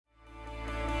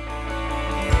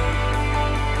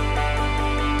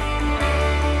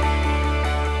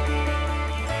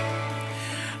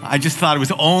I just thought it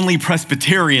was only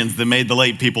Presbyterians that made the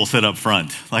late people sit up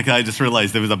front. Like I just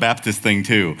realized it was a Baptist thing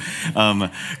too.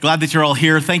 Glad that you're all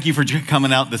here. Thank you for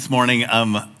coming out this morning.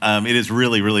 It is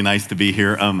really, really nice to be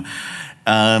here.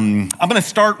 I'm going to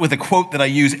start with a quote that I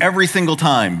use every single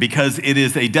time because it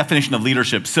is a definition of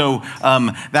leadership. So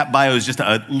that bio is just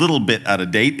a little bit out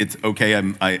of date. It's okay.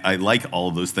 I like all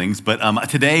of those things. But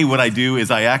today what I do is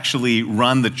I actually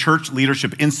run the Church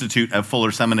Leadership Institute at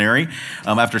Fuller Seminary.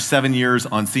 After 7 years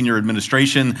on senior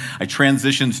administration, I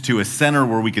transitioned to a center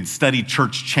where we could study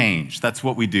church change. That's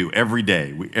what we do every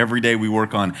day. Every day we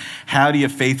work on how do you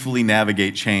faithfully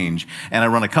navigate change. And I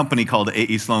run a company called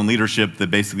A.E. Sloan Leadership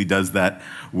that basically does that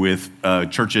with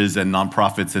churches and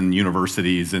nonprofits and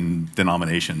universities and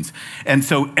denominations. And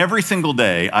so every single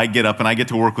day I get up and I get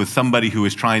to work with somebody who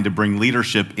is trying to bring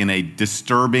leadership in a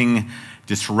disturbing,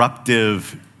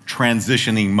 disruptive,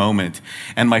 transitioning moment.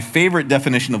 And my favorite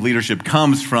definition of leadership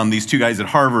comes from these two guys at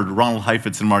Harvard, Ronald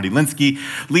Heifetz and Marty Linsky.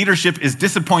 Leadership is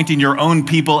disappointing your own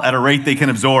people at a rate they can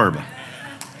absorb.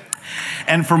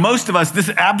 And for most of us, this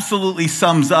absolutely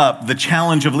sums up the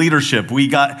challenge of leadership. We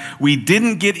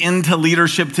didn't get into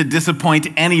leadership to disappoint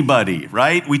anybody,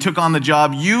 right? We took on the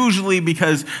job usually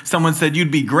because someone said,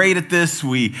 you'd be great at this.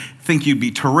 We think you'd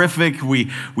be terrific. We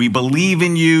believe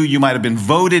in you. You might have been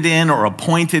voted in or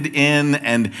appointed in,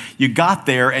 and you got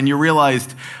there and you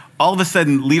realized all of a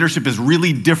sudden leadership is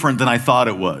really different than I thought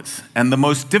it was. And the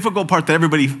most difficult part that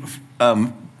everybody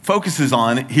focuses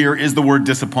on here is the word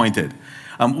disappointed.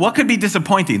 What could be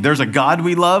disappointing? There's a God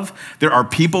we love. There are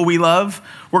people we love.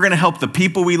 We're going to help the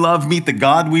people we love meet the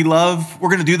God we love. We're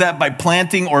going to do that by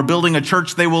planting or building a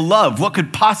church they will love. What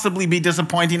could possibly be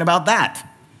disappointing about that?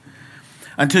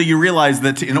 Until you realize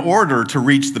that in order to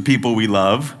reach the people we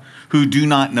love who do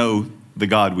not know the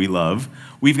God we love,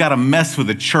 we've got to mess with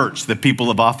a church that people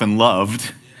have often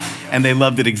loved, and they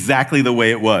loved it exactly the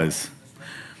way it was.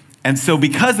 And so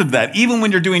because of that, even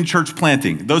when you're doing church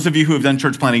planting, those of you who have done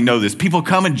church planting know this, people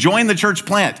come and join the church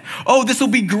plant. Oh, this will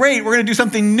be great. We're going to do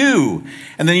something new.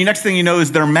 And then the next thing you know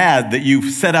is they're mad that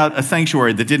you've set out a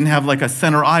sanctuary that didn't have like a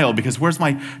center aisle because where's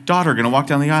my daughter going to walk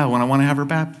down the aisle when I want to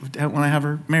have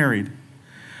her married?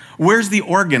 Where's the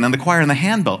organ and the choir and the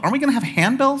handbell? Are we going to have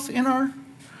handbells in our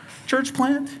church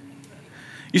plant?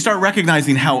 You start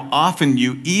recognizing how often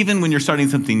even when you're starting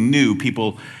something new,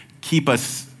 people keep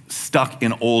us stuck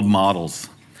in old models,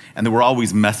 and that we're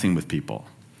always messing with people.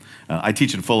 I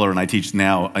teach at Fuller, and I teach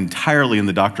now entirely in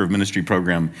the Doctor of Ministry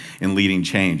program in leading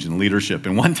change and leadership.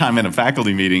 And one time in a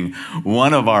faculty meeting,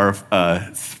 one of our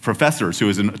professors who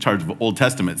was in charge of Old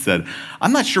Testament said,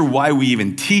 I'm not sure why we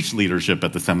even teach leadership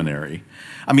at the seminary.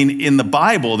 I mean, in the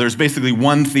Bible, there's basically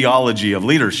one theology of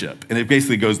leadership, and it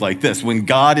basically goes like this. When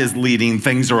God is leading,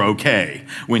 things are okay.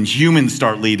 When humans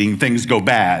start leading, things go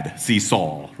bad. See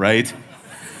Saul, right?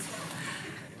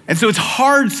 And so it's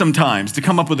hard sometimes to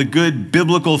come up with a good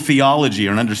biblical theology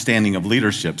or an understanding of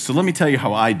leadership. So let me tell you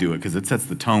how I do it, because it sets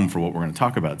the tone for what we're going to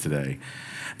talk about today.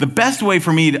 The best way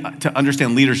for me to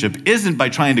understand leadership isn't by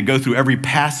trying to go through every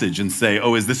passage and say,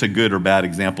 oh, is this a good or bad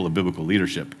example of biblical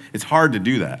leadership? It's hard to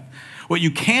do that. What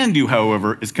you can do,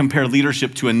 however, is compare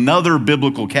leadership to another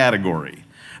biblical category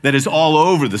that is all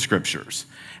over the scriptures,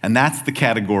 and that's the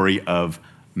category of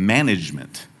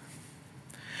management.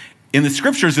 In the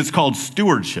scriptures, it's called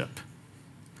stewardship.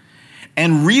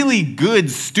 And really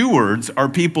good stewards are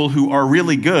people who are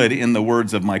really good, in the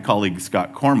words of my colleague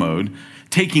Scott Cormode,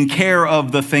 taking care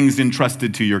of the things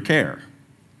entrusted to your care.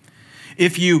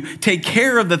 If you take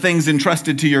care of the things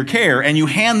entrusted to your care and you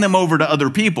hand them over to other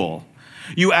people,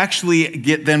 you actually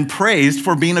get then praised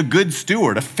for being a good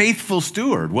steward, a faithful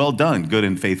steward. Well done, good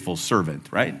and faithful servant,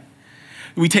 right?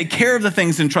 We take care of the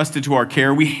things entrusted to our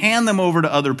care. We hand them over to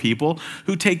other people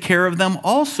who take care of them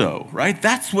also, right?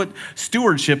 That's what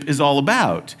stewardship is all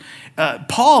about.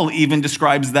 Paul even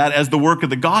describes that as the work of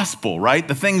the gospel, right?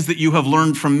 The things that you have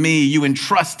learned from me, you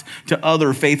entrust to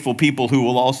other faithful people who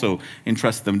will also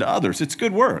entrust them to others. It's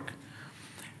good work.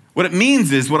 What it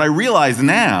means is, what I realize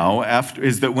now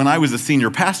is that when I was a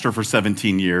senior pastor for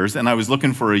 17 years and I was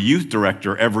looking for a youth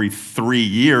director every 3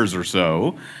 years or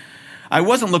so, I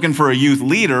wasn't looking for a youth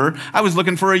leader. I was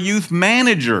looking for a youth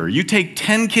manager. You take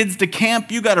 10 kids to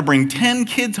camp, you got to bring 10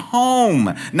 kids home.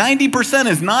 90%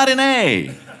 is not an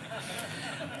A.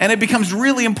 And it becomes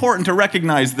really important to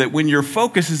recognize that when your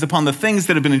focus is upon the things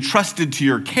that have been entrusted to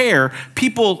your care,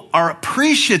 people are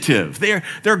appreciative.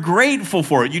 They're grateful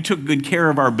for it. You took good care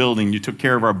of our building. You took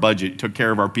care of our budget. You took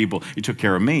care of our people. You took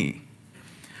care of me.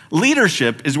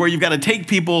 Leadership is where you've got to take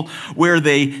people where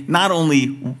they not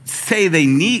only say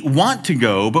they want to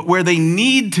go, but where they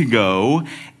need to go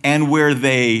and where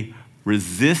they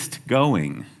resist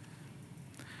going.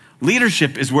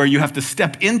 Leadership is where you have to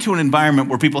step into an environment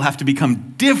where people have to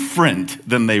become different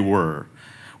than they were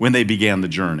when they began the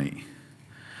journey.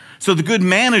 So the good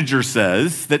manager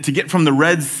says that to get from the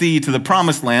Red Sea to the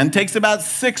Promised Land takes about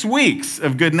 6 weeks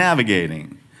of good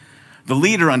navigating. The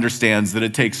leader understands that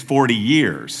it takes 40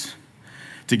 years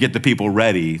to get the people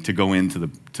ready to go into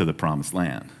the Promised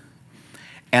Land.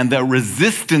 And the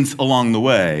resistance along the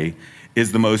way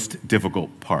is the most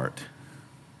difficult part.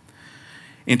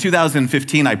 In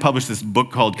 2015, I published this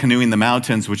book called Canoeing the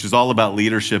Mountains, which is all about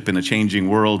leadership in a changing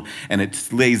world, and it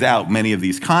lays out many of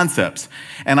these concepts.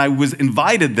 And I was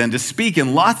invited then to speak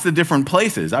in lots of different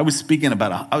places. I was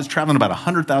traveling about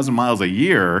 100,000 miles a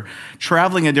year,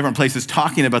 traveling in different places,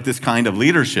 talking about this kind of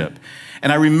leadership.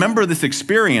 And I remember this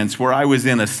experience where I was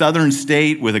in a southern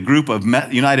state with a group of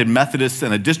United Methodists,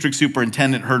 and a district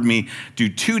superintendent heard me do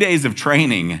 2 days of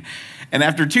training. And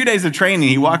after 2 days of training,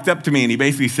 he walked up to me and he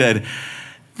basically said,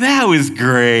 "That was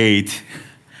great.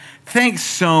 Thanks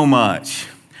so much."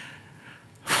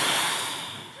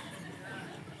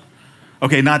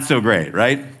 Okay, not so great,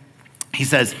 right? He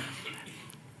says,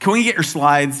 "Can we get your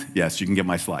slides?" Yes, you can get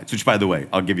my slides, which, by the way,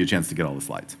 I'll give you a chance to get all the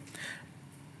slides.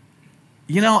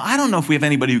 I don't know if we have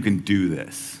anybody who can do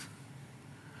this.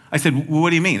 I said, "Well, what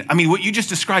do you mean?" I mean, what you just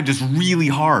described is really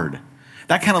hard.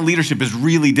 That kind of leadership is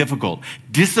really difficult.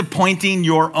 Disappointing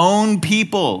your own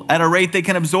people at a rate they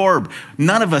can absorb.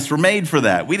 None of us were made for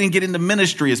that. We didn't get into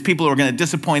ministry as people who are going to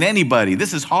disappoint anybody.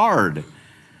 This is hard.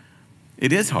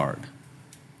 It is hard.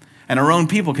 And our own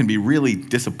people can be really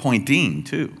disappointing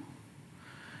too.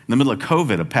 In the middle of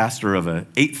COVID, a pastor of an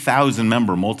 8,000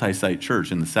 member multi-site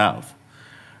church in the South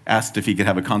asked if he could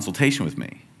have a consultation with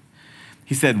me.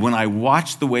 He said, "When I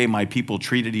watched the way my people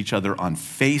treated each other on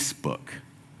Facebook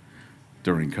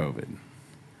during COVID,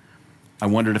 I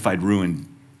wondered if I'd ruined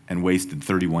and wasted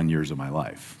 31 years of my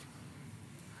life.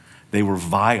 They were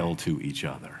vile to each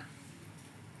other."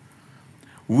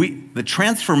 The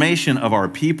transformation of our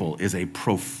people is a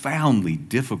profoundly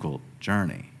difficult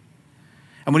journey.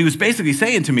 And what he was basically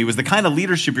saying to me was the kind of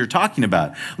leadership you're talking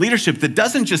about. Leadership that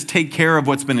doesn't just take care of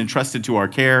what's been entrusted to our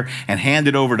care and hand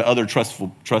it over to other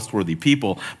trustworthy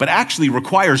people, but actually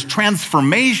requires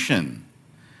transformation,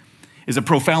 is a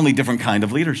profoundly different kind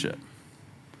of leadership.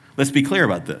 Let's be clear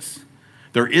about this.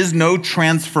 There is no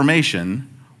transformation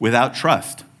without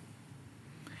trust.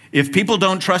 If people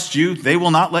don't trust you, they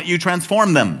will not let you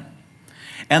transform them.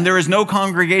 And there is no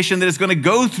congregation that is going to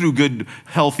go through good,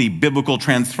 healthy, biblical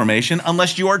transformation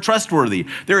unless you are trustworthy.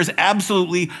 There is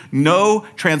absolutely no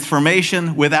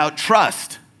transformation without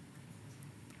trust.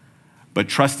 But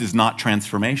trust is not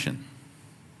transformation.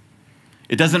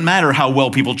 It doesn't matter how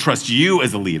well people trust you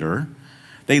as a leader.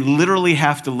 They literally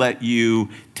have to let you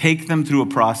take them through a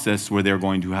process where they're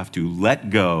going to have to let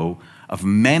go of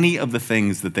many of the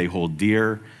things that they hold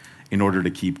dear in order to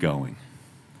keep going.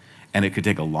 And it could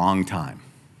take a long time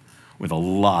with a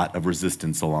lot of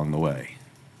resistance along the way.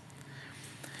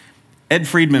 Ed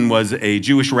Friedman was a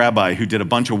Jewish rabbi who did a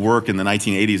bunch of work in the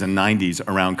 1980s and 90s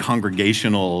around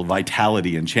congregational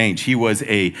vitality and change. He was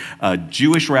a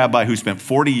Jewish rabbi who spent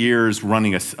 40 years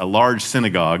running a large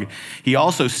synagogue. He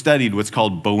also studied what's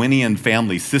called Bowenian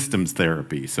family systems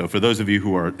therapy. So for those of you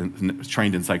who are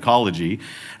trained in psychology,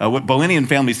 what Bowenian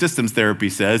family systems therapy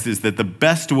says is that the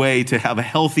best way to have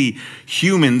healthy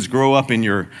humans grow up in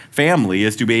your family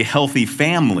is to be a healthy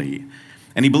family.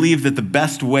 And he believed that the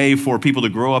best way for people to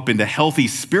grow up into healthy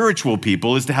spiritual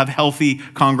people is to have healthy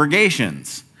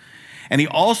congregations. And he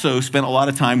also spent a lot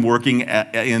of time working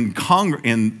in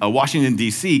Washington,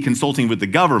 D.C., consulting with the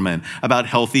government about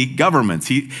healthy governments.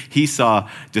 He saw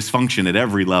dysfunction at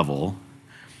every level.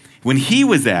 When he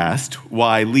was asked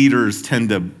why leaders tend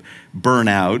to burn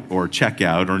out or check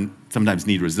out or sometimes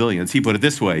need resilience, he put it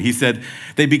this way. He said,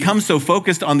 "They become so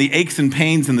focused on the aches and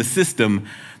pains in the system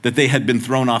that they had been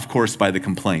thrown off course by the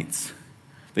complaints.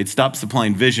 They'd stopped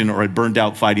supplying vision or had burned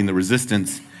out fighting the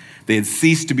resistance. They had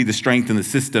ceased to be the strength in the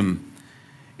system.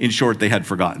 In short, they had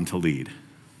forgotten to lead."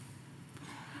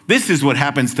 This is what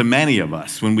happens to many of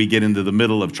us when we get into the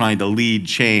middle of trying to lead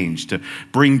change, to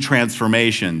bring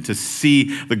transformation, to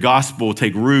see the gospel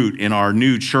take root in our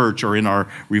new church or in our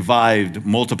revived,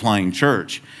 multiplying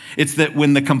church. It's that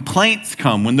when the complaints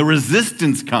come, when the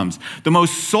resistance comes, the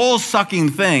most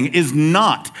soul-sucking thing is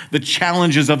not the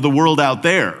challenges of the world out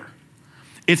there.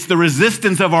 It's the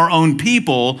resistance of our own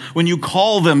people when you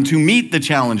call them to meet the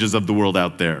challenges of the world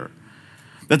out there.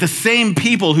 That the same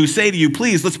people who say to you,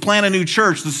 "Please, let's plant a new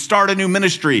church, let's start a new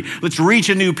ministry, let's reach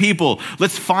a new people,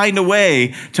 let's find a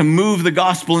way to move the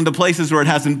gospel into places where it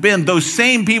hasn't been," those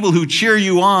same people who cheer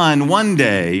you on one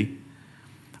day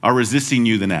are resisting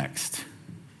you the next.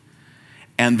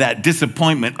 and that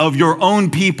disappointment of your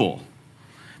own people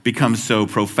becomes so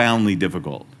profoundly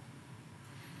difficult.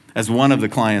 As one of the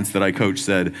clients that I coach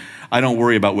said, I don't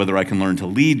worry about whether I can learn to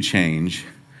lead change.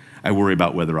 I worry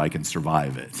about whether I can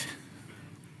survive it.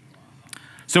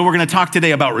 So we're going to talk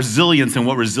today about resilience and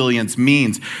what resilience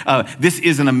means. This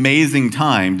is an amazing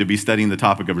time to be studying the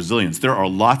topic of resilience. There are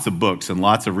lots of books and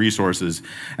lots of resources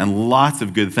and lots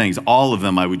of good things. All of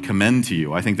them I would commend to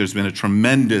you. I think there's been a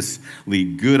tremendously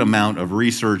good amount of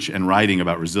research and writing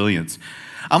about resilience.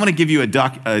 I'm going to give you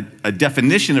a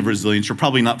definition of resilience you're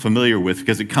probably not familiar with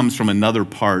because it comes from another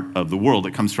part of the world.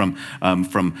 It comes from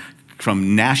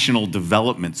national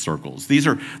development circles. These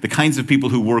are the kinds of people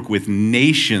who work with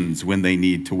nations when they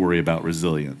need to worry about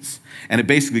resilience. And it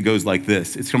basically goes like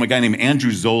this. It's from a guy named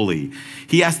Andrew Zolli.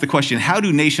 He asked the question, how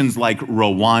do nations like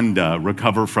Rwanda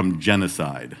recover from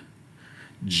genocide?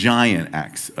 Giant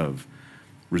acts of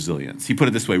resilience. He put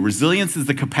it this way, resilience is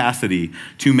the capacity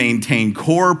to maintain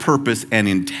core purpose and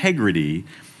integrity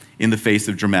in the face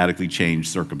of dramatically changed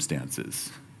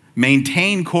circumstances.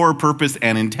 Maintain core purpose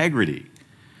and integrity.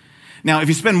 Now, if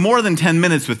you spend more than 10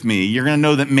 minutes with me, you're going to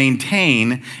know that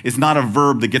maintain is not a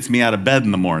verb that gets me out of bed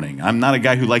in the morning. I'm not a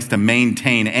guy who likes to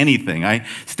maintain anything. I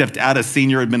stepped out of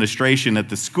senior administration at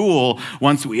the school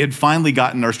once we had finally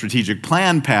gotten our strategic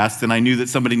plan passed and I knew that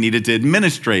somebody needed to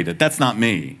administrate it. That's not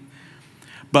me.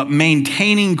 But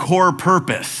maintaining core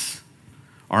purpose,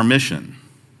 our mission,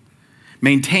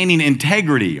 maintaining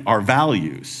integrity, our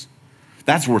values,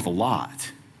 that's worth a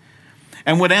lot.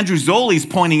 And what Andrew Zolli's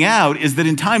pointing out is that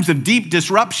in times of deep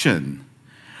disruption,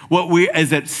 what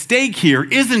is at stake here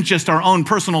isn't just our own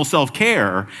personal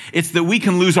self-care, it's that we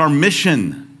can lose our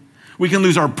mission, we can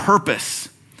lose our purpose,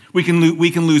 we can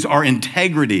lose our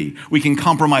integrity, we can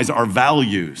compromise our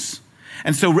values.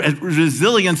 And so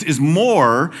resilience is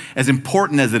more as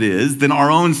important as it is than our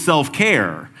own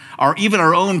self-care. Even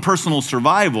our own personal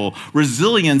survival.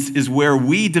 Resilience is where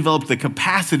we develop the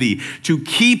capacity to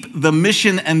keep the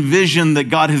mission and vision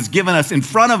that God has given us in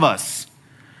front of us,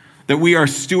 that we are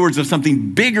stewards of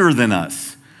something bigger than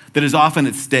us that is often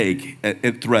at stake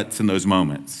at threats in those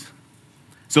moments.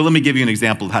 So let me give you an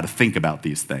example of how to think about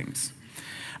these things.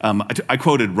 I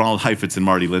quoted Ronald Heifetz and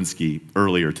Marty Linsky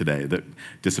earlier today, that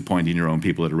disappointing your own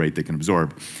people at a rate they can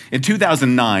absorb. In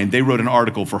 2009, they wrote an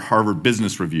article for Harvard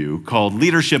Business Review called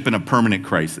Leadership in a Permanent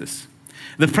Crisis.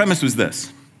 The premise was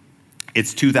this: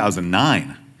 it's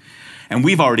 2009, and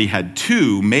we've already had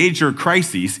two major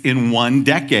crises in one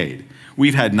decade.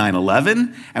 We've had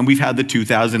 9/11, and we've had the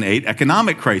 2008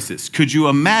 economic crisis. Could you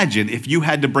imagine if you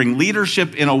had to bring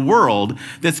leadership in a world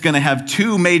that's going to have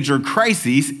two major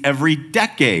crises every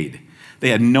decade? They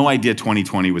had no idea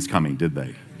 2020 was coming, did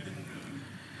they?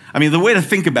 I mean, the way to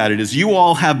think about it is you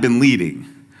all have been leading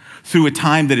through a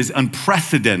time that is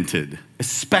unprecedented,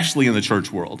 especially in the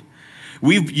church world.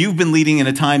 You've been leading in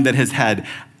a time that has had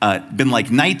been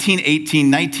like 1918,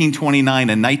 1929,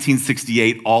 and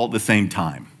 1968 all at the same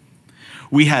time.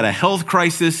 We had a health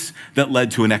crisis that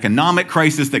led to an economic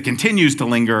crisis that continues to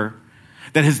linger,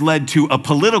 that has led to a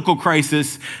political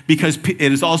crisis because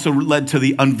it has also led to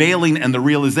the unveiling and the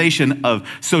realization of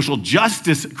social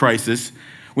justice crisis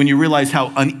when you realize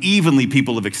how unevenly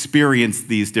people have experienced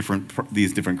these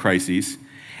different crises.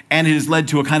 And it has led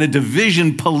to a kind of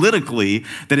division politically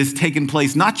that has taken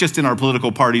place not just in our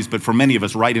political parties, but for many of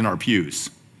us right in our pews.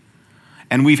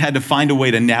 And we've had to find a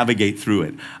way to navigate through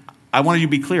it. I want you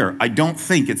to be clear, I don't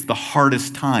think it's the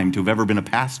hardest time to have ever been a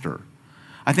pastor.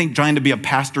 I think trying to be a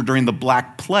pastor during the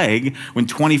Black Plague, when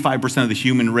 25% of the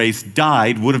human race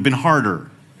died, would have been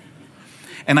harder.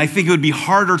 And I think it would be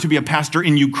harder to be a pastor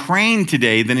in Ukraine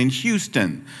today than in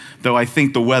Houston, though I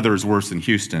think the weather is worse in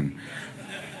Houston.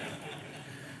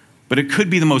 But it could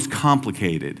be the most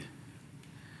complicated.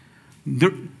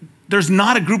 There's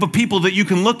not a group of people that you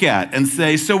can look at and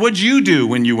say, so what'd you do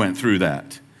when you went through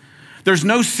that? There's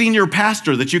no senior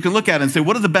pastor that you can look at and say,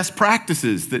 what are the best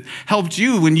practices that helped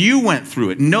you when you went through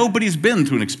it? Nobody's been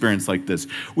through an experience like this.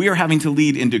 We are having to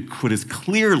lead into what is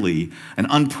clearly an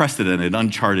unprecedented,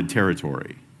 uncharted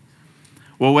territory.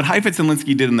 Well, what Heifetz and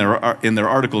Linsky did in their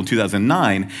article in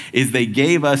 2009 is they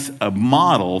gave us a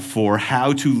model for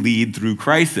how to lead through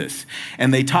crisis.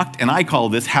 And they talked, and I call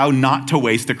this how not to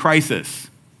waste a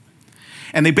crisis.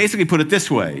 And they basically put it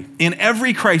this way. In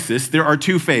every crisis, there are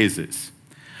two phases.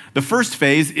 The first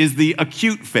phase is the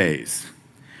acute phase.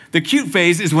 The acute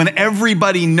phase is when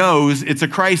everybody knows it's a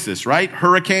crisis, right?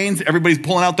 Hurricanes, everybody's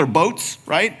pulling out their boats,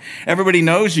 right? Everybody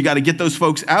knows you got to get those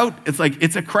folks out. It's like,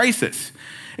 it's a crisis.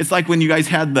 It's like when you guys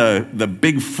had the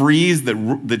big freeze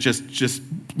that just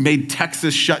made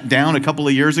Texas shut down a couple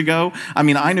of years ago. I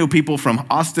mean, I know people from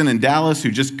Austin and Dallas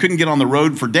who just couldn't get on the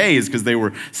road for days because they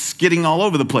were skidding all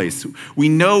over the place. We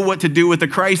know what to do with a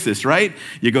crisis, right?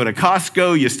 You go to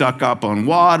Costco, you stock up on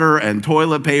water and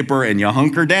toilet paper, and you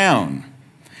hunker down.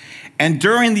 And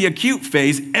during the acute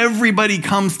phase, everybody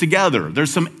comes together.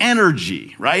 There's some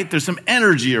energy, right? There's some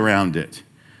energy around it.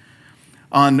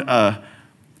 On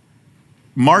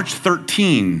March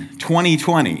 13,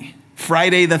 2020,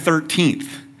 Friday the 13th,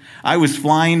 I was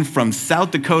flying from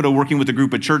South Dakota working with a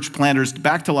group of church planters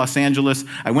back to Los Angeles.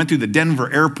 I went through the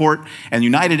Denver airport, and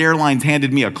United Airlines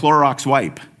handed me a Clorox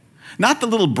wipe. Not the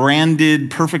little branded,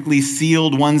 perfectly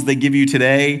sealed ones they give you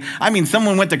today. I mean,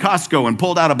 someone went to Costco and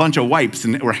pulled out a bunch of wipes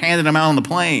and were handing them out on the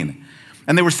plane.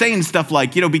 And they were saying stuff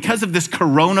like, because of this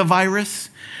coronavirus,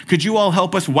 could you all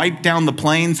help us wipe down the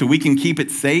plane so we can keep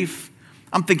it safe?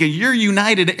 I'm thinking, you're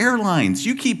United Airlines.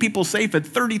 You keep people safe at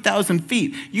 30,000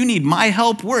 feet. You need my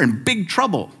help? We're in big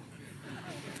trouble.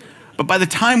 But by the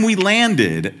time we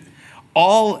landed,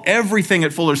 everything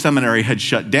at Fuller Seminary had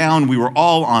shut down. We were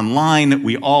all online.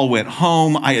 We all went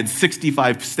home. I had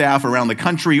 65 staff around the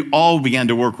country, all began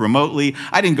to work remotely.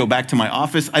 I didn't go back to my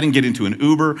office. I didn't get into an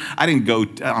Uber. I didn't go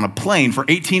on a plane for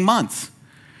 18 months.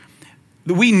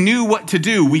 We knew what to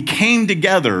do. We came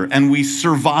together and we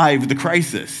survived the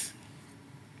crisis.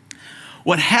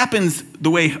 What happens,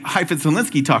 the way Heifetz and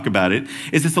Linsky talk about it,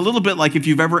 is it's a little bit like if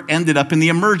you've ever ended up in the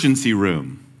emergency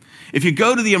room. If you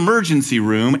go to the emergency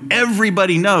room,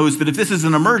 everybody knows that if this is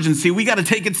an emergency, we got to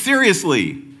take it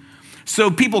seriously.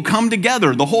 So people come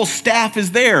together. The whole staff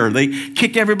is there. They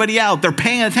kick everybody out. They're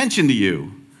paying attention to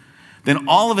you. Then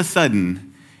all of a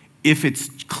sudden, if it's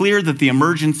clear that the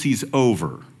emergency's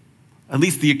over, at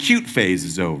least the acute phase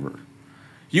is over,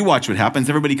 you watch what happens.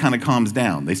 Everybody kind of calms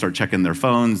down. They start checking their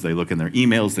phones. They look in their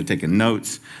emails. They're taking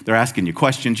notes. They're asking you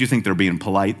questions. You think they're being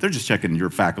polite. They're just checking your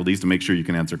faculties to make sure you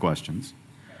can answer questions.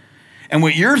 And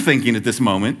what you're thinking at this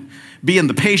moment, being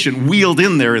the patient wheeled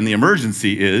in there in the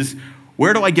emergency, is,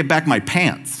 where do I get back my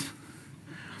pants?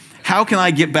 How can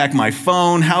I get back my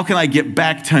phone? How can I get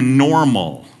back to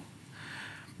normal?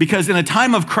 Because in a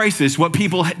time of crisis, what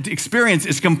people experience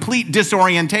is complete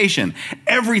disorientation.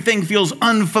 Everything feels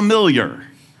unfamiliar.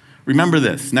 Remember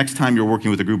this, next time you're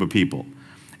working with a group of people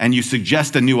and you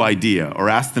suggest a new idea or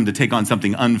ask them to take on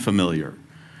something unfamiliar.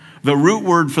 The root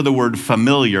word for the word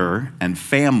familiar and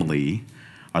family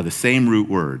are the same root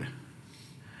word.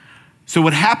 So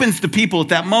what happens to people at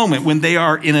that moment when they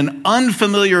are in an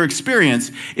unfamiliar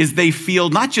experience is they feel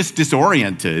not just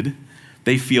disoriented,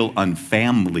 they feel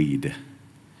unfamilied.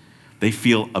 They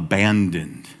feel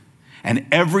abandoned. And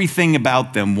everything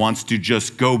about them wants to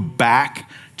just go back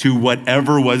to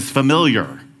whatever was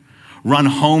familiar. Run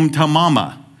home to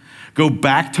mama. Go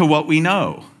back to what we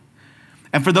know.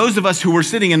 And for those of us who were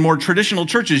sitting in more traditional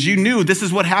churches, you knew this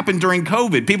is what happened during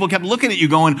COVID. People kept looking at you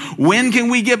going, when can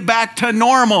we get back to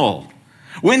normal?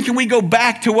 When can we go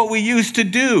back to what we used to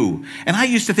do? And I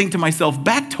used to think to myself,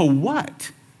 back to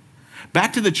what?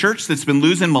 Back to the church that's been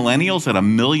losing millennials at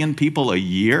 1 million people a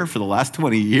year for the last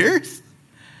 20 years?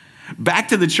 Back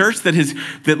to the church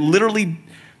that literally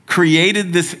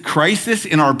created this crisis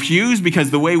in our pews because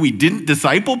the way we didn't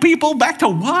disciple people? Back to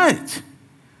what?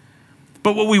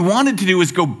 But what we wanted to do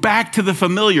is go back to the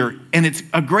familiar, and it's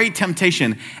a great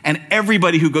temptation, and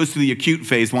everybody who goes through the acute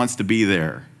phase wants to be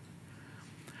there.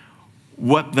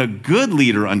 What the good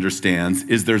leader understands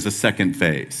is there's a second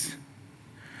phase.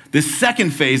 This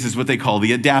second phase is what they call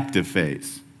the adaptive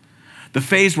phase. The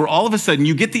phase where all of a sudden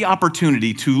you get the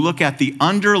opportunity to look at the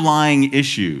underlying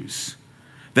issues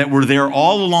that were there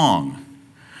all along,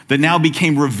 that now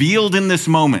became revealed in this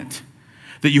moment,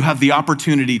 that you have the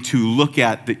opportunity to look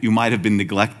at that you might have been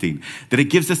neglecting, that it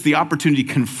gives us the opportunity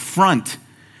to confront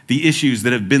the issues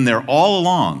that have been there all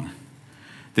along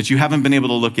that you haven't been able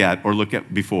to look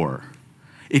at before.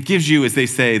 It gives you, as they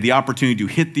say, the opportunity to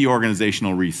hit the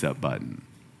organizational reset button.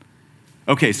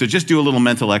 Okay, so just do a little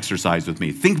mental exercise with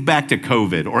me. Think back to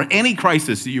COVID or any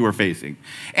crisis that you were facing,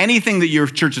 anything that your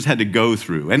church has had to go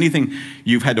through, anything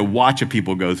you've had to watch a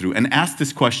people go through, and ask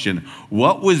this question: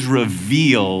 what was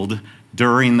revealed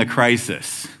during the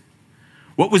crisis?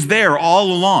 What was there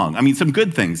all along? I mean, some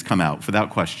good things come out without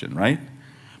question, right?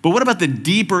 But what about the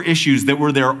deeper issues that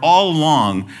were there all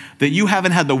along that you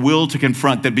haven't had the will to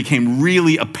confront that became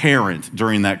really apparent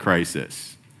during that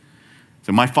crisis?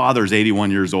 So my father's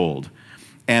 81 years old.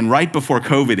 And right before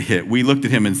COVID hit, we looked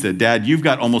at him and said, Dad, you've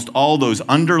got almost all those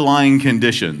underlying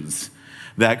conditions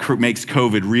that makes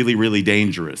COVID really, really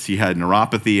dangerous. He had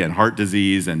neuropathy and heart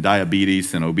disease and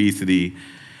diabetes and obesity.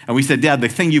 And we said, Dad, the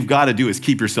thing you've got to do is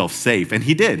keep yourself safe. And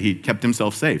he did. He kept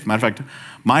himself safe. Matter of fact,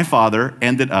 my father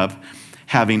ended up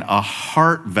having a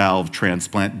heart valve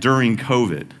transplant during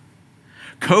COVID.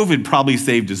 COVID probably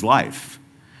saved his life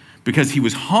because he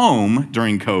was home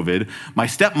during COVID. My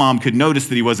stepmom could notice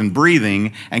that he wasn't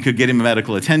breathing and could get him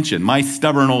medical attention. My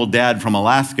stubborn old dad from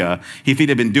Alaska, if he'd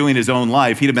have been doing his own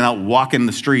life, he'd have been out walking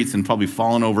the streets and probably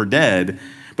fallen over dead.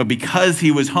 But because he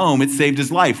was home, it saved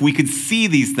his life. We could see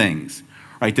these things,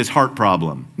 right? This heart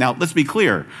problem. Now, let's be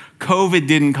clear. COVID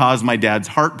didn't cause my dad's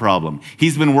heart problem.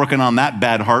 He's been working on that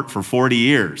bad heart for 40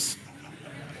 years.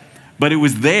 But it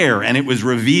was there and it was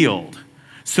revealed.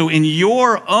 So in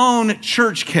your own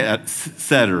church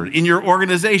center, in your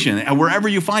organization, and wherever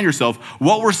you find yourself,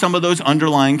 what were some of those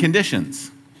underlying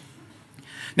conditions?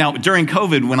 Now, during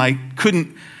COVID, when I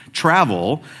couldn't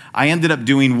travel, I ended up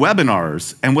doing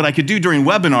webinars. And what I could do during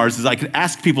webinars is I could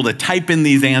ask people to type in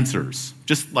these answers.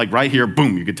 Just like right here,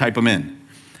 boom, you could type them in.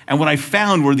 And what I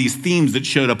found were these themes that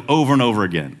showed up over and over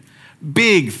again.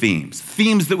 Big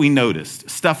themes that we noticed.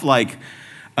 Stuff like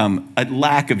a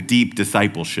lack of deep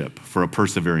discipleship for a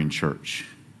persevering church.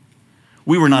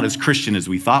 We were not as Christian as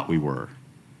we thought we were.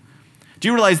 Do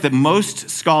you realize that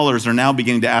most scholars are now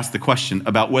beginning to ask the question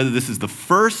about whether this is the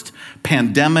first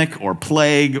pandemic or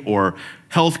plague or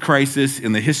health crisis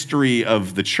in the history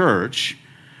of the church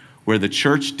where the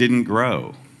church didn't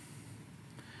grow?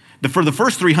 For the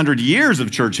first 300 years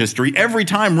of church history, every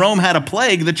time Rome had a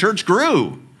plague, the church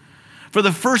grew. For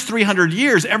the first 300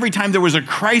 years, every time there was a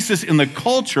crisis in the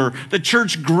culture, the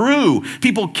church grew.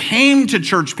 People came to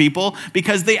church people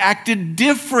because they acted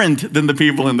different than the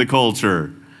people in the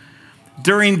culture.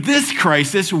 During this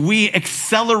crisis, we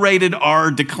accelerated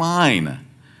our decline.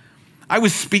 I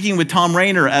was speaking with Tom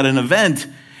Rainer at an event,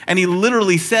 and he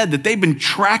literally said that they've been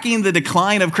tracking the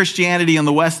decline of Christianity in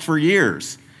the West for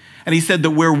years. And he said that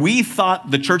where we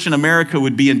thought the church in America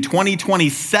would be in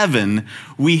 2027,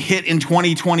 we hit in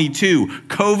 2022.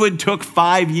 COVID took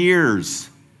 5 years.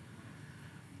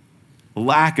 A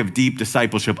lack of deep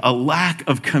discipleship, a lack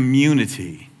of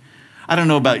community. I don't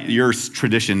know about your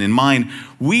tradition. In mine,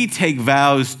 we take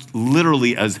vows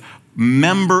literally as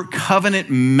covenant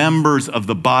members of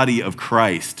the body of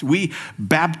Christ. We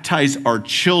baptize our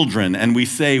children and we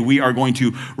say we are going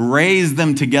to raise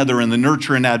them together in the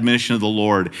nurture and admonition of the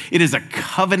Lord. It is a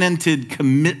covenanted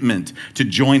commitment to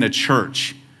join a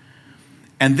church.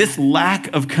 And this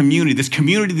lack of community, this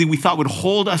community that we thought would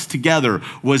hold us together,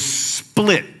 was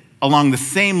split along the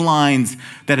same lines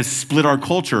that has split our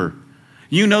culture.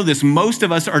 You know this, most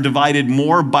of us are divided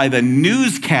more by the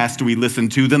newscast we listen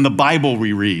to than the Bible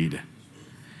we read.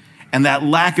 And that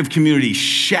lack of community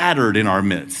shattered in our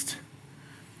midst.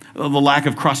 The lack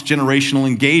of cross-generational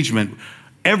engagement.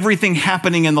 Everything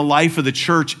happening in the life of the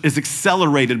church is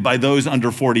accelerated by those under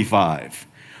 45.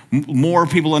 More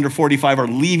people under 45 are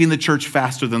leaving the church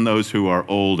faster than those who are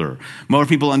older. More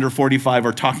people under 45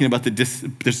 are talking about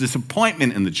there's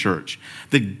disappointment in the church.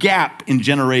 The gap in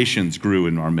generations grew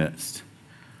in our midst.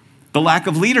 The lack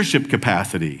of leadership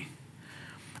capacity.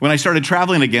 When I started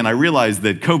traveling again, I realized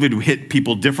that COVID hit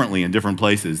people differently in different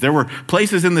places. There were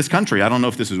places in this country, I don't know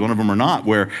if this is one of them or not,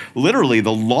 where literally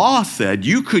the law said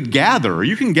you can gather,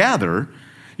 you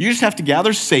just have to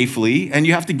gather safely, and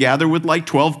you have to gather with like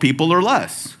 12 people or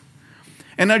less.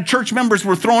 And our church members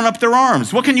were throwing up their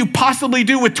arms. What can you possibly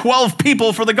do with 12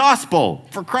 people for the gospel?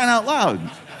 For crying out loud.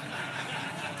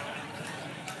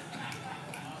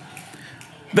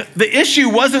 The issue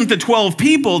wasn't the 12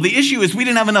 people. The issue is we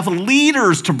didn't have enough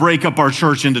leaders to break up our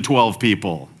church into 12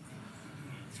 people.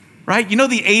 Right? You know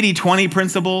the 80-20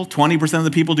 principle? 20% of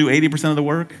the people do 80% of the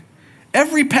work?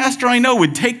 Every pastor I know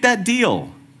would take that deal.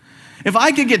 If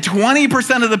I could get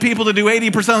 20% of the people to do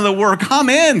 80% of the work, I'm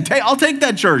in. I'll take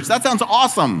that church. That sounds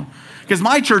awesome. Because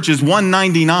my church is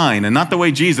 199 and not the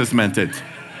way Jesus meant it.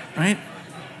 Right?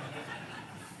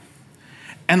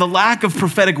 And the lack of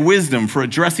prophetic wisdom for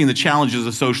addressing the challenges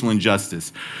of social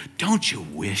injustice. Don't you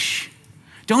wish?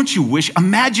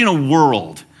 Imagine a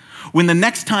world when the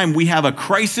next time we have a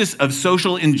crisis of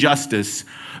social injustice,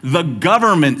 the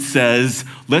government says,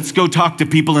 let's go talk to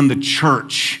people in the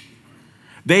church.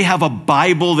 They have a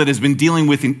Bible that has been dealing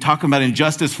with and talking about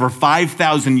injustice for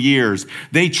 5,000 years.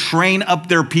 They train up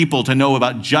their people to know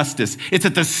about justice. It's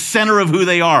at the center of who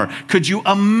they are. Could you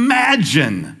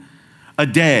imagine a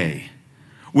day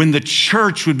when the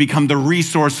church would become the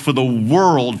resource for the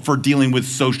world for dealing with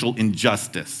social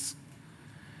injustice?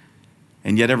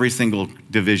 And yet every single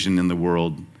division in the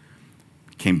world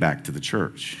came back to the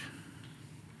church.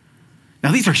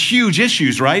 Now these are huge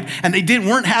issues, right? And they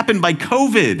weren't happen by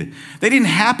COVID. They didn't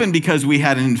happen because we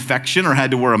had an infection or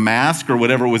had to wear a mask or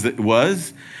whatever it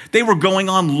was. They were going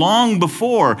on long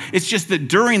before. It's just that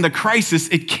during the crisis,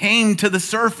 it came to the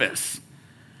surface.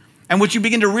 And what you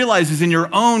begin to realize is in your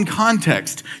own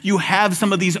context, you have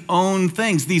some of these own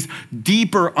things, these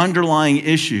deeper underlying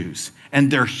issues, and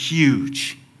they're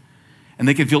huge. And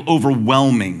they can feel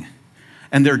overwhelming,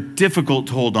 and they're difficult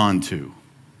to hold on to.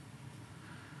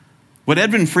 What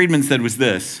Edwin Friedman said was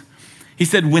this. He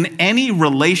said, when any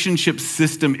relationship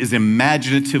system is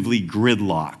imaginatively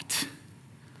gridlocked,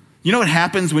 you know what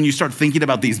happens when you start thinking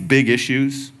about these big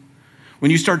issues?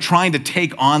 When you start trying to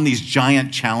take on these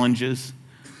giant challenges?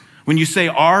 When you say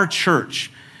our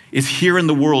church is here in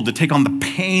the world to take on the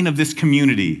pain of this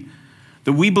community,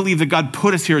 that we believe that God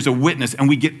put us here as a witness, and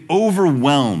we get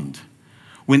overwhelmed.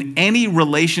 When any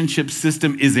relationship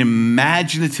system is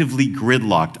imaginatively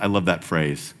gridlocked, I love that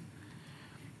phrase.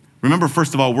 Remember,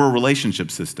 first of all, we're a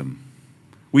relationship system.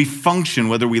 We function,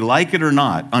 whether we like it or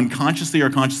not, unconsciously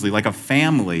or consciously, like a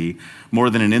family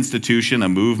more than an institution, a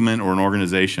movement, or an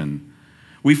organization.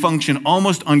 We function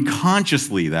almost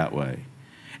unconsciously that way.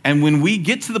 And when we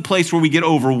get to the place where we get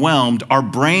overwhelmed, our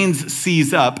brains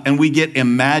seize up and we get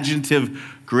imaginative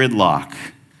gridlock.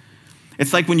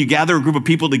 It's like when you gather a group of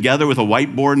people together with a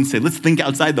whiteboard and say, let's think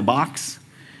outside the box.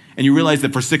 And you realize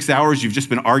that for 6 hours, you've just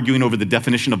been arguing over the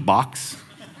definition of box.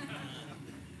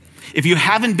 If you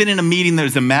haven't been in a meeting that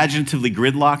is imaginatively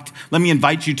gridlocked, let me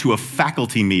invite you to a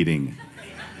faculty meeting.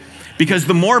 Because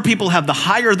the more people have, the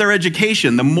higher their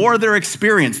education, the more their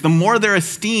experience, the more their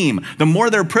esteem, the more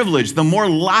their privilege, the more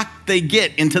locked they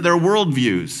get into their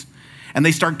worldviews. And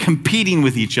they start competing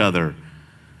with each other.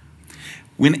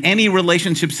 When any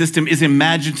relationship system is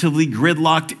imaginatively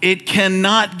gridlocked, it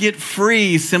cannot get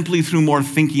free simply through more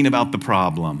thinking about the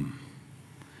problem.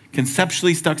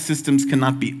 Conceptually stuck systems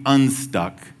cannot be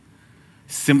unstuck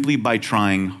simply by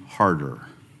trying harder.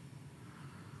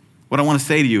 What I want to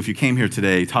say to you, if you came here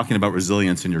today talking about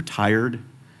resilience and you're tired,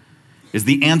 is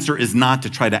the answer is not to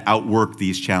try to outwork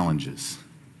these challenges.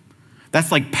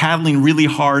 That's like paddling really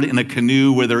hard in a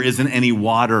canoe where there isn't any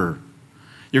water.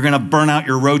 You're going to burn out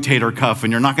your rotator cuff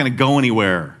and you're not going to go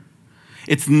anywhere.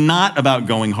 It's not about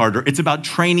going harder. It's about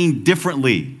training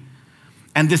differently.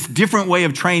 And this different way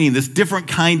of training, this different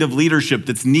kind of leadership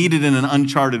that's needed in an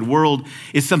uncharted world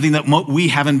is something that we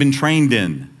haven't been trained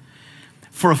in.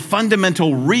 For a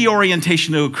fundamental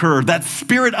reorientation to occur, that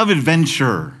spirit of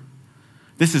adventure,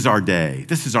 this is our day.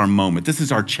 This is our moment. This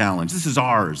is our challenge. This is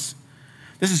ours.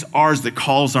 This is ours that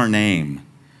calls our name.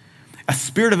 A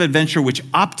spirit of adventure which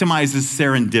optimizes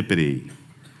serendipity,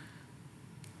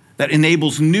 that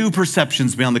enables new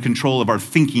perceptions beyond the control of our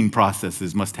thinking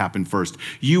processes must happen first.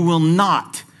 You will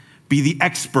not be the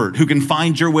expert who can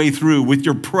find your way through with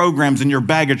your programs and your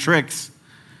bag of tricks.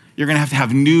 You're going to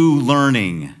have new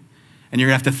learning, and you're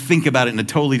going to have to think about it in a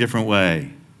totally different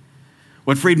way.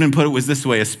 What Friedman put it was this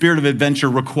way: a spirit of adventure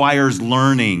requires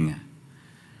learning,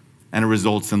 and it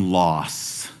results in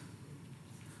loss.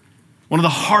 One of the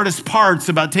hardest parts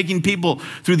about taking people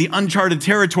through the uncharted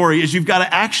territory is you've got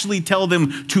to actually tell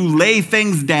them to lay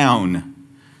things down,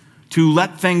 to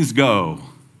let things go.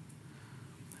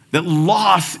 That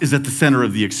loss is at the center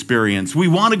of the experience. We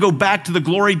want to go back to the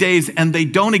glory days, and they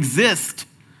don't exist.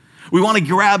 We want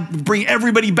to bring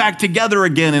everybody back together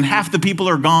again, and half the people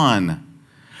are gone.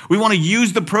 We want to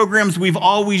use the programs we've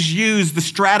always used, the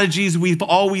strategies we've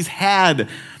always had,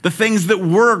 the things that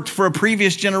worked for a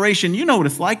previous generation. You know what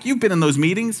it's like. You've been in those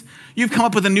meetings. You've come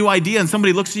up with a new idea, and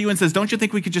somebody looks at you and says, don't you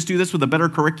think we could just do this with a better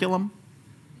curriculum?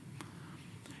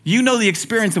 You know the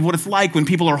experience of what it's like when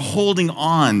people are holding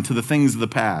on to the things of the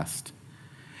past.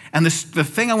 And the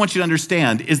thing I want you to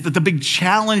understand is that the big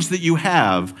challenge that you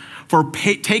have for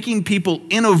taking people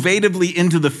innovatively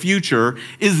into the future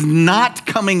is not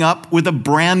coming up with a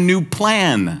brand new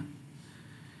plan.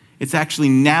 It's actually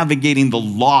navigating the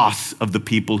loss of the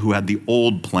people who had the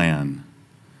old plan.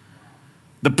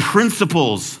 The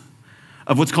principles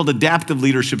of what's called adaptive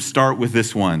leadership start with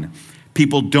this one.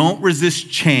 People don't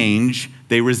resist change,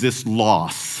 they resist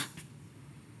loss.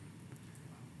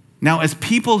 Now, as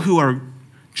people who are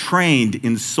trained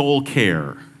in soul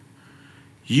care,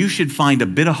 you should find a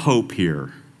bit of hope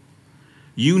here.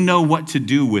 You know what to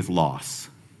do with loss.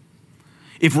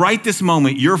 If right this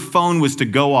moment your phone was to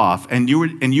go off and you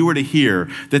were to hear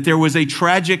that there was a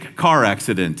tragic car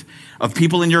accident of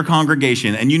people in your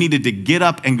congregation and you needed to get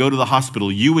up and go to the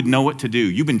hospital, you would know what to do.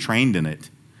 You've been trained in it.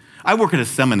 I work at a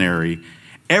seminary.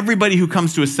 Everybody who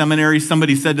comes to a seminary,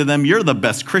 somebody said to them, "You're the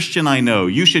best Christian I know.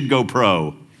 You should go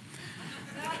pro."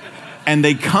 And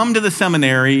they come to the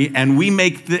seminary, and we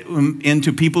make them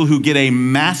into people who get a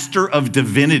Master of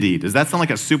Divinity. Does that sound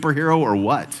like a superhero or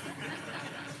what?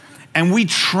 And we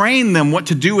train them what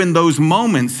to do in those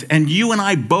moments. And you and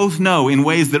I both know in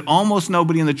ways that almost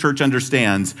nobody in the church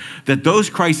understands that those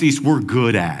crises we're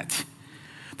good at.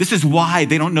 This is why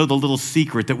they don't know the little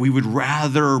secret that we would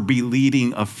rather be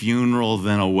leading a funeral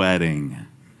than a wedding.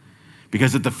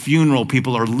 Because at the funeral,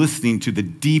 people are listening to the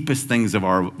deepest things of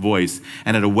our voice.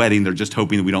 And at a wedding, they're just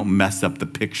hoping that we don't mess up the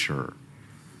picture.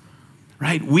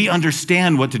 Right? We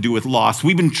understand what to do with loss.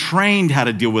 We've been trained how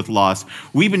to deal with loss.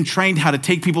 We've been trained how to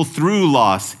take people through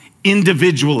loss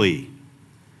individually.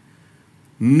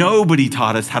 Nobody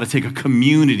taught us how to take a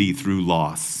community through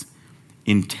loss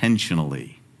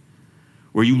intentionally,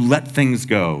 where you let things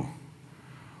go,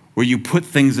 where you put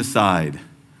things aside,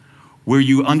 where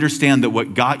you understand that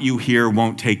what got you here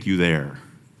won't take you there.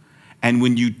 And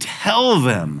when you tell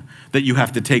them that you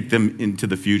have to take them into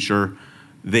the future,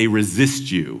 they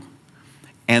resist you.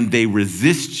 And they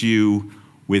resist you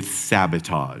with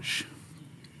sabotage.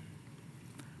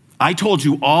 I told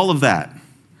you all of that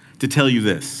to tell you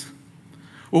this.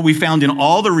 What we found in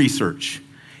all the research,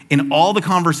 in all the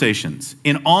conversations,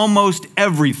 in almost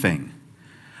everything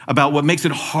about what makes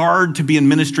it hard to be in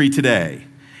ministry today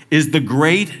is the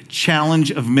great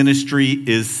challenge of ministry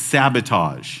is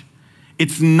sabotage.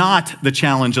 It's not the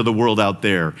challenge of the world out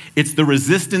there. It's the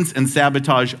resistance and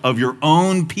sabotage of your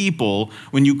own people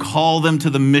when you call them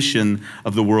to the mission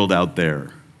of the world out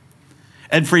there.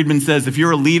 Ed Friedman says, if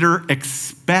you're a leader,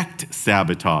 expect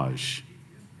sabotage.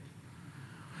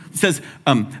 He says,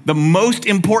 the most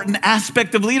important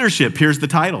aspect of leadership, here's the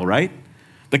title, right?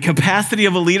 The capacity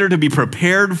of a leader to be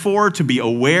prepared for, to be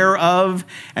aware of,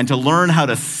 and to learn how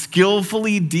to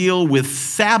skillfully deal with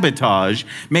sabotage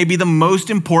may be the most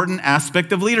important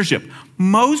aspect of leadership.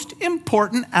 Most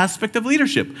important aspect of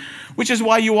leadership, which is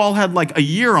why you all had like a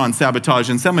year on sabotage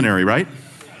in seminary, right?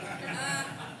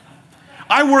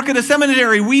 I work at a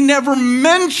seminary. We never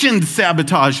mentioned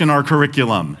sabotage in our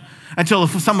curriculum until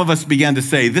some of us began to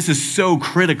say, this is so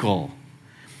critical.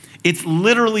 It's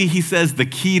literally, he says, the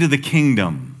key to the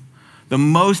kingdom, the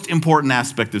most important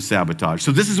aspect of sabotage.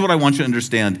 So this is what I want you to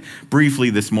understand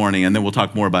briefly this morning, and then we'll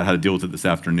talk more about how to deal with it this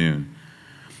afternoon.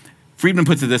 Friedman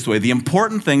puts it this way: the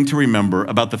important thing to remember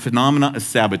about the phenomena of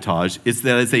sabotage is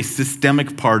that it's a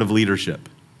systemic part of leadership.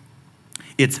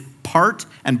 It's part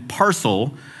and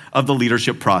parcel of the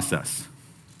leadership process.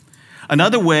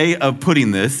 Another way of putting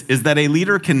this is that a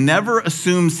leader can never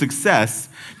assume success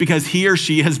because he or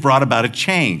she has brought about a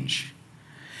change.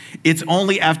 It's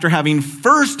only after having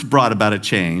first brought about a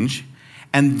change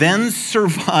and then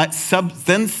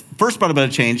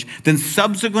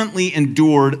subsequently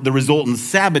endured the resultant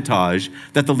sabotage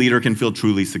that the leader can feel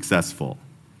truly successful.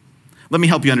 Let me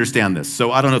help you understand this.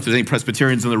 So I don't know if there's any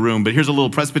Presbyterians in the room, but here's a little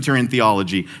Presbyterian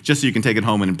theology, just so you can take it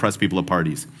home and impress people at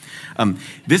parties.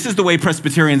 This is the way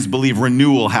Presbyterians believe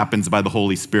renewal happens by the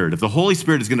Holy Spirit. If the Holy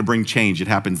Spirit is going to bring change, it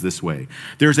happens this way.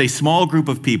 There's a small group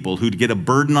of people who get a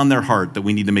burden on their heart that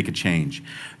we need to make a change.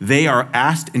 They are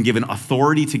asked and given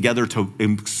authority together to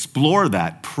explore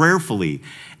that prayerfully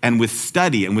and with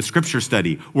study and with scripture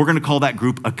study. We're going to call that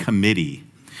group a committee.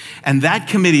 And that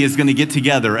committee is going to get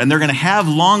together and they're going to have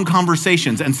long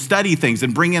conversations and study things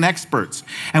and bring in experts.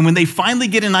 And when they finally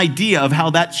get an idea of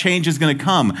how that change is going to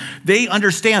come, they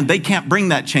understand they can't bring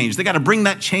that change. They got to bring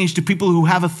that change to people who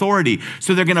have authority.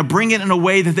 So they're going to bring it in a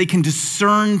way that they can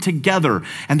discern together.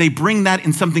 And they bring that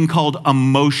in something called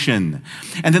emotion.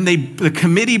 And then the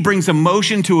committee brings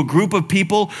emotion to a group of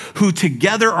people who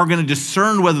together are going to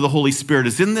discern whether the Holy Spirit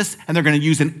is in this. And they're going to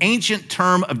use an ancient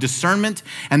term of discernment.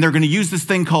 And they're going to use this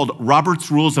thing called Robert's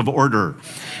Rules of Order.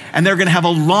 And they're going to have a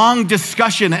long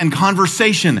discussion and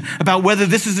conversation about whether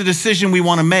this is a decision we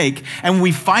want to make. And when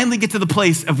we finally get to the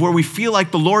place of where we feel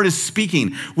like the Lord is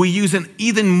speaking, we use an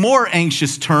even more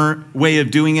anxious way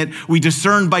of doing it. We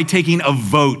discern by taking a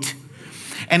vote.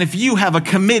 And if you have a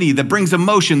committee that brings a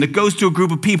motion that goes to a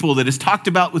group of people that is talked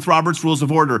about with Robert's Rules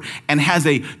of Order and has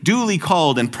a duly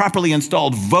called and properly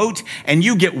installed vote, and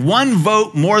you get one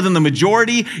vote more than the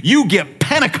majority, you get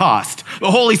Pentecost.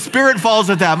 The Holy Spirit falls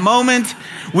at that moment.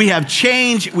 We have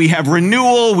change, we have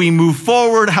renewal, we move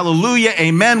forward. Hallelujah,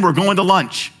 amen, we're going to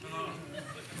lunch.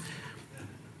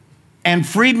 And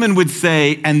Friedman would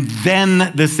say, and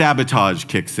then the sabotage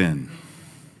kicks in.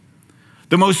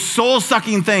 The most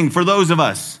soul-sucking thing for those of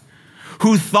us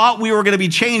who thought we were going to be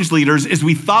change leaders is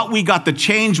we thought we got the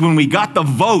change when we got the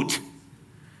vote.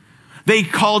 They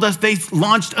called us, they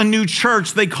launched a new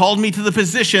church. They called me to the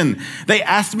position. They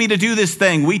asked me to do this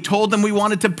thing. We told them we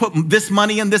wanted to put this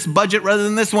money in this budget rather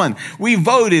than this one. We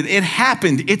voted. It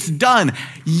happened. It's done.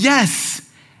 Yes.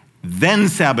 Then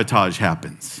sabotage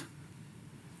happens.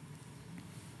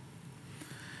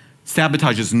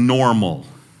 Sabotage is normal.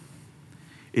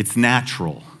 It's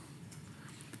natural.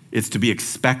 It's to be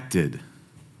expected.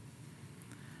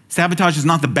 Sabotage is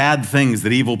not the bad things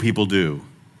that evil people do.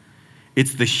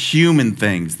 It's the human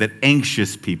things that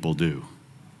anxious people do.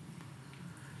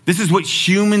 This is what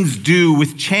humans do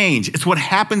with change. It's what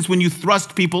happens when you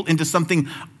thrust people into something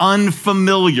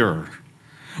unfamiliar.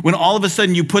 When all of a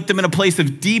sudden you put them in a place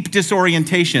of deep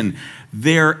disorientation,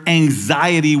 their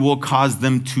anxiety will cause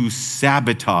them to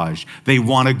sabotage. They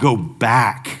want to go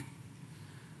back.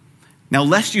 Now,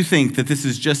 lest you think that this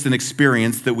is just an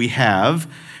experience that we have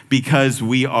because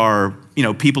we are,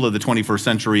 people of the 21st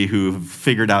century who have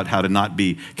figured out how to not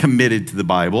be committed to the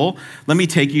Bible, let me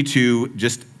take you to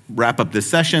just wrap up this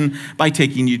session by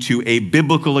taking you to a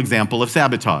biblical example of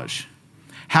sabotage.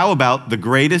 How about the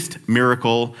greatest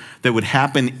miracle that would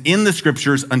happen in the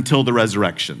scriptures until the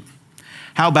resurrection?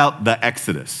 How about the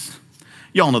Exodus?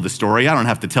 You all know the story. I don't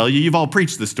have to tell you. You've all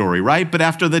preached the story, right? But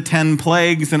after the 10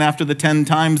 plagues and after the 10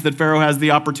 times that Pharaoh has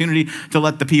the opportunity to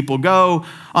let the people go,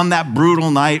 on that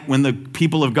brutal night when the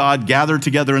people of God gathered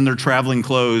together in their traveling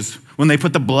clothes, when they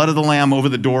put the blood of the lamb over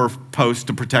the doorpost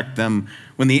to protect them,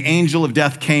 when the angel of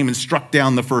death came and struck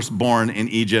down the firstborn in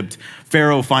Egypt,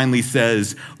 Pharaoh finally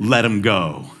says, let them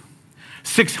go.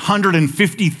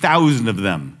 650,000 of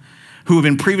them who have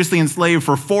been previously enslaved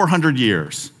for 400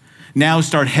 years now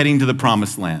start heading to the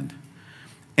promised land.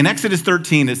 In Exodus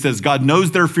 13, it says, God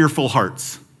knows their fearful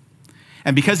hearts.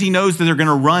 And because he knows that they're going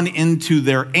to run into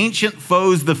their ancient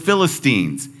foes, the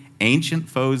Philistines. Ancient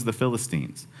foes, the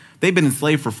Philistines. They've been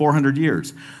enslaved for 400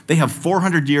 years. They have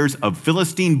 400 years of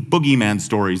Philistine boogeyman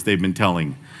stories they've been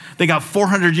telling. They got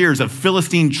 400 years of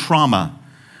Philistine trauma.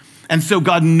 And so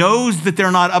God knows that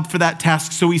they're not up for that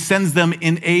task, so he sends them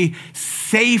in a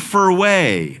safer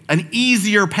way, an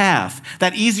easier path.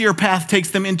 That easier path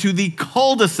takes them into the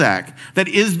cul-de-sac that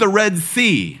is the Red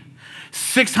Sea.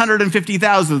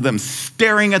 650,000 of them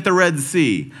staring at the Red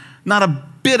Sea. Not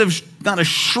a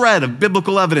shred of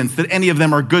biblical evidence that any of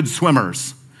them are good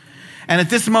swimmers. And at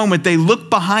this moment, they look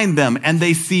behind them and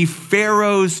they see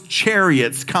Pharaoh's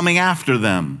chariots coming after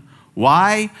them.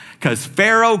 Why? Because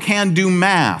Pharaoh can do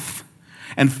math.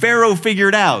 And Pharaoh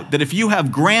figured out that if you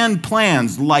have grand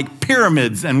plans like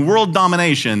pyramids and world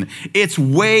domination, it's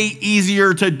way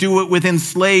easier to do it with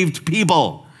enslaved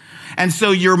people. And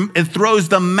so it throws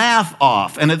the math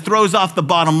off and it throws off the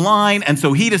bottom line. And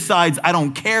so he decides, I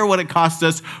don't care what it costs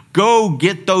us, go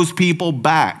get those people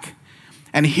back.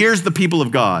 And here's the people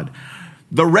of God.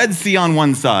 The Red Sea on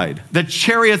one side, the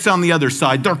chariots on the other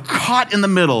side, they're caught in the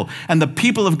middle. And the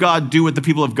people of God do what the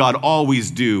people of God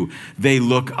always do. They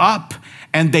look up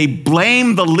and they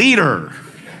blame the leader.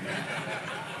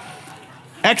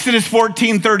 Exodus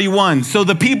 14:31. So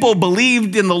the people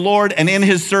believed in the Lord and in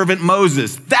his servant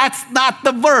Moses. That's not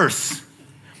the verse.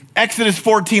 Exodus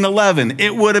 14:11.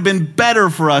 It would have been better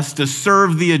for us to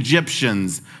serve the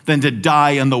Egyptians than to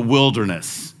die in the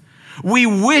wilderness. We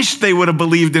wish they would have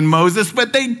believed in Moses,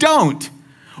 but they don't.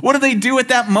 What do they do at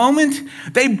that moment?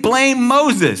 They blame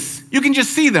Moses. You can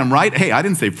just see them, right? Hey, I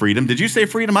didn't say freedom. Did you say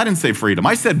freedom? I didn't say freedom.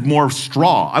 I said more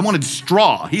straw. I wanted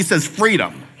straw. He says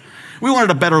freedom. We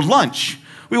wanted a better lunch.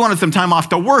 We wanted some time off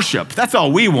to worship. That's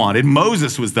all we wanted.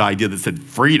 Moses was the idea that said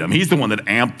freedom. He's the one that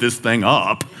amped this thing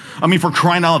up. I mean, for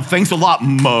crying out loud, thanks a lot,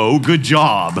 Mo. Good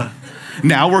job.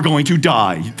 Now we're going to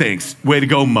die. Thanks. Way to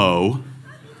go, Mo.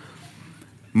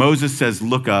 Moses says,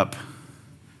 look up,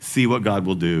 see what God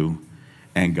will do,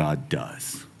 and God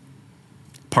does.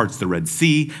 Parts the Red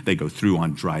Sea, they go through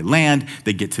on dry land,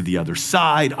 they get to the other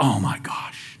side. Oh my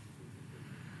gosh.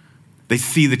 They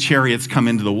see the chariots come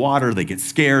into the water, they get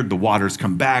scared, the waters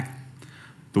come back,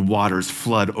 the waters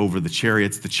flood over the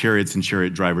chariots and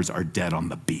chariot drivers are dead on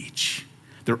the beach.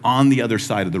 They're on the other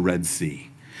side of the Red Sea.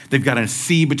 They've got a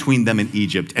sea between them and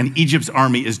Egypt Egypt's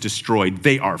army is destroyed.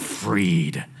 They are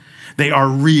freed. They are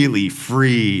really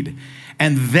freed.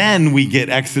 And then we get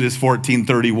Exodus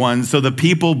 14:31. So the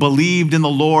people believed in the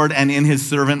Lord and in his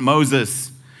servant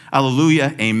Moses.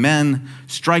 Hallelujah, amen.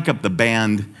 Strike up the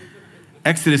band.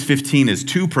 Exodus 15 is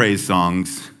 2 praise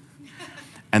songs.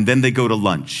 And then they go to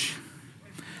lunch.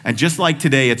 And just like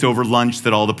today, it's over lunch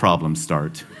that all the problems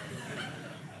start.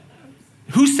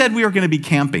 Who said we were going to be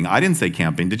camping? I didn't say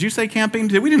camping. Did you say camping?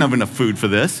 We didn't have enough food for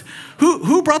this.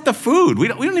 Who brought the food? We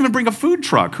don't even bring a food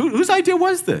truck. Whose idea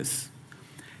was this?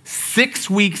 6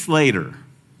 weeks later,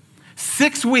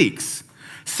 6 weeks.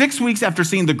 6 weeks after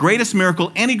seeing the greatest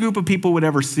miracle any group of people would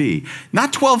ever see.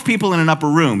 Not 12 people in an upper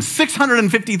room,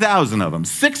 650,000 of them.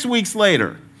 6 weeks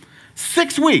later,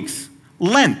 6 weeks,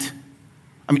 Lent.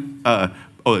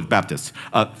 Baptists.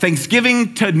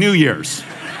 Thanksgiving to New Year's.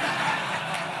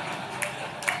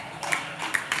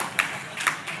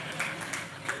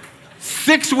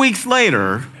 6 weeks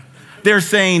later, they're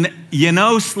saying,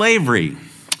 slavery,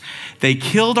 they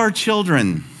killed our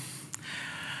children,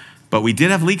 but we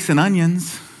did have leeks and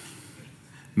onions.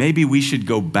 Maybe we should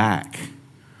go back.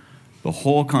 The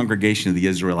whole congregation of the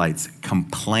Israelites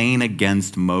complain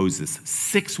against Moses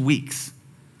 6 weeks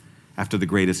after the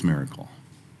greatest miracle.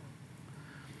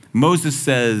 Moses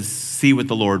says, see what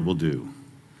the Lord will do.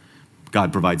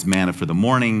 God provides manna for the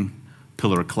morning,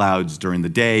 pillar of clouds during the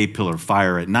day, pillar of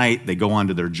fire at night. They go on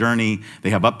to their journey. They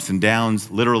have ups and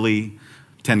downs, literally,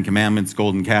 10 commandments,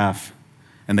 golden calf,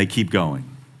 and they keep going.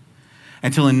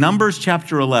 Until in Numbers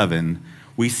chapter 11,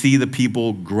 we see the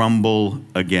people grumble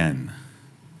again.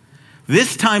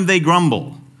 This time they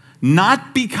grumble,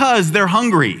 not because they're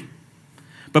hungry,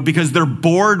 but because they're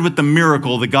bored with the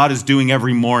miracle that God is doing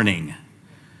every morning.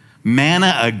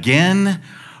 Manna again?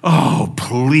 Oh,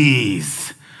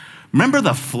 please. Remember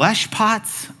the flesh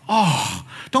pots? Oh,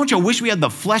 don't you wish we had the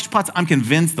flesh pots? I'm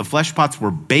convinced the flesh pots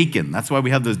were bacon. That's why we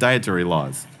have those dietary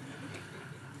laws.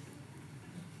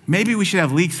 Maybe we should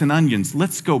have leeks and onions.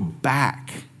 Let's go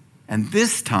back. And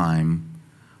this time,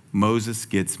 Moses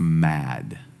gets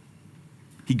mad.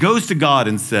 He goes to God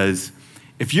and says,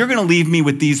 if you're going to leave me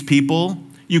with these people,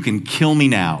 you can kill me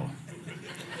now.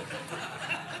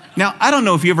 Now, I don't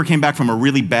know if you ever came back from a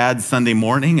really bad Sunday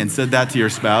morning and said that to your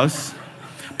spouse,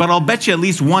 but I'll bet you at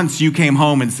least once you came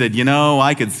home and said,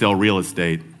 I could sell real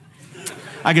estate.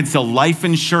 I could sell life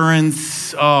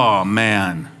insurance. Oh,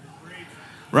 man.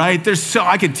 Right?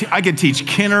 I could teach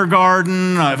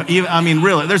kindergarten.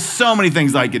 Really, there's so many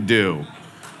things I could do.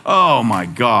 Oh, my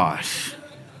gosh.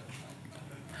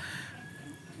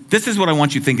 This is what I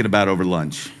want you thinking about over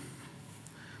lunch.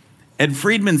 Ed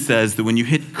Friedman says that when you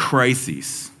hit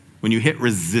crises, when you hit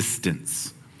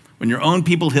resistance, when your own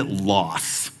people hit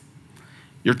loss,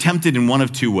 you're tempted in one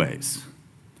of two ways.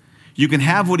 You can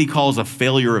have what he calls a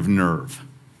failure of nerve.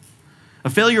 A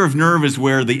failure of nerve is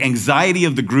where the anxiety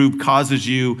of the group causes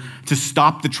you to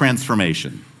stop the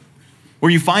transformation. Where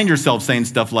you find yourself saying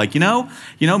stuff like,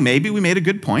 maybe we made a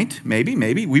good point. Maybe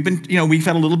we've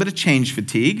had a little bit of change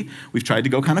fatigue. We've tried to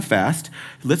go kind of fast.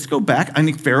 Let's go back. I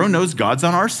think Pharaoh knows God's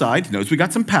on our side, knows we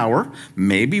got some power.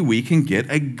 Maybe we can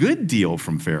get a good deal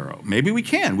from Pharaoh. Maybe we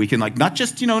can. We can not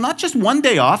just one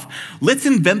day off. Let's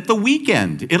invent the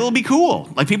weekend. It'll be cool.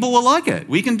 People will like it.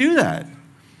 We can do that.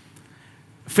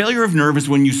 Failure of nerve is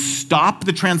when you stop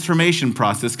the transformation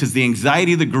process because the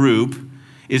anxiety of the group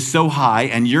is so high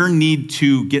and your need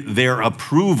to get their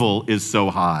approval is so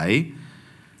high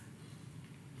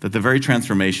that the very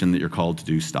transformation that you're called to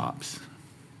do stops.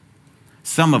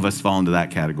 Some of us fall into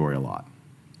that category a lot.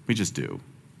 We just do.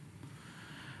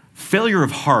 Failure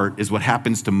of heart is what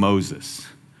happens to Moses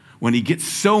when he gets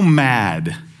so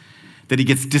mad that he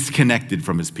gets disconnected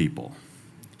from his people.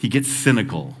 He gets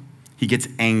cynical. He gets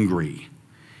angry.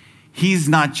 He's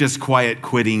not just quiet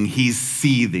quitting, he's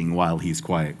seething while he's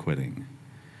quiet quitting.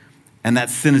 And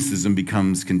that cynicism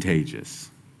becomes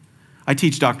contagious. I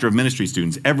teach Doctor of Ministry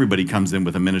students. Everybody comes in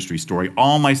with a ministry story.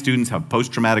 All my students have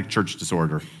post-traumatic church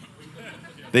disorder.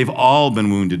 They've all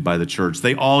been wounded by the church.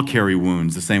 They all carry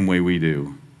wounds the same way we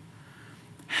do.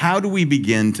 How do we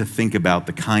begin to think about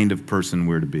the kind of person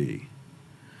we're to be?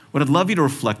 What I'd love you to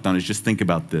reflect on is just think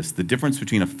about this, the difference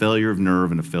between a failure of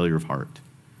nerve and a failure of heart.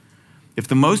 If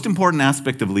the most important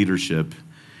aspect of leadership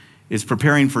is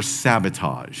preparing for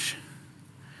sabotage,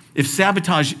 if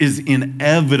sabotage is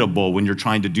inevitable when you're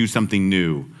trying to do something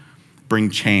new, bring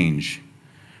change,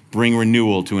 bring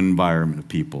renewal to an environment of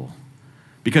people,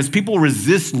 because people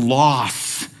resist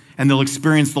loss and they'll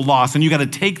experience the loss, and you got to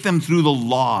take them through the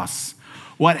loss.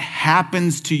 What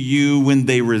happens to you when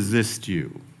they resist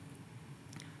you?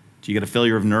 Do you get a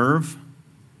failure of nerve,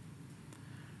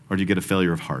 or do you get a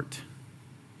failure of heart?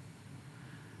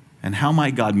 And how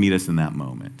might God meet us in that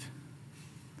moment?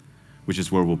 Which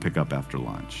is where we'll pick up after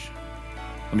lunch.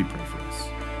 Let me pray for us.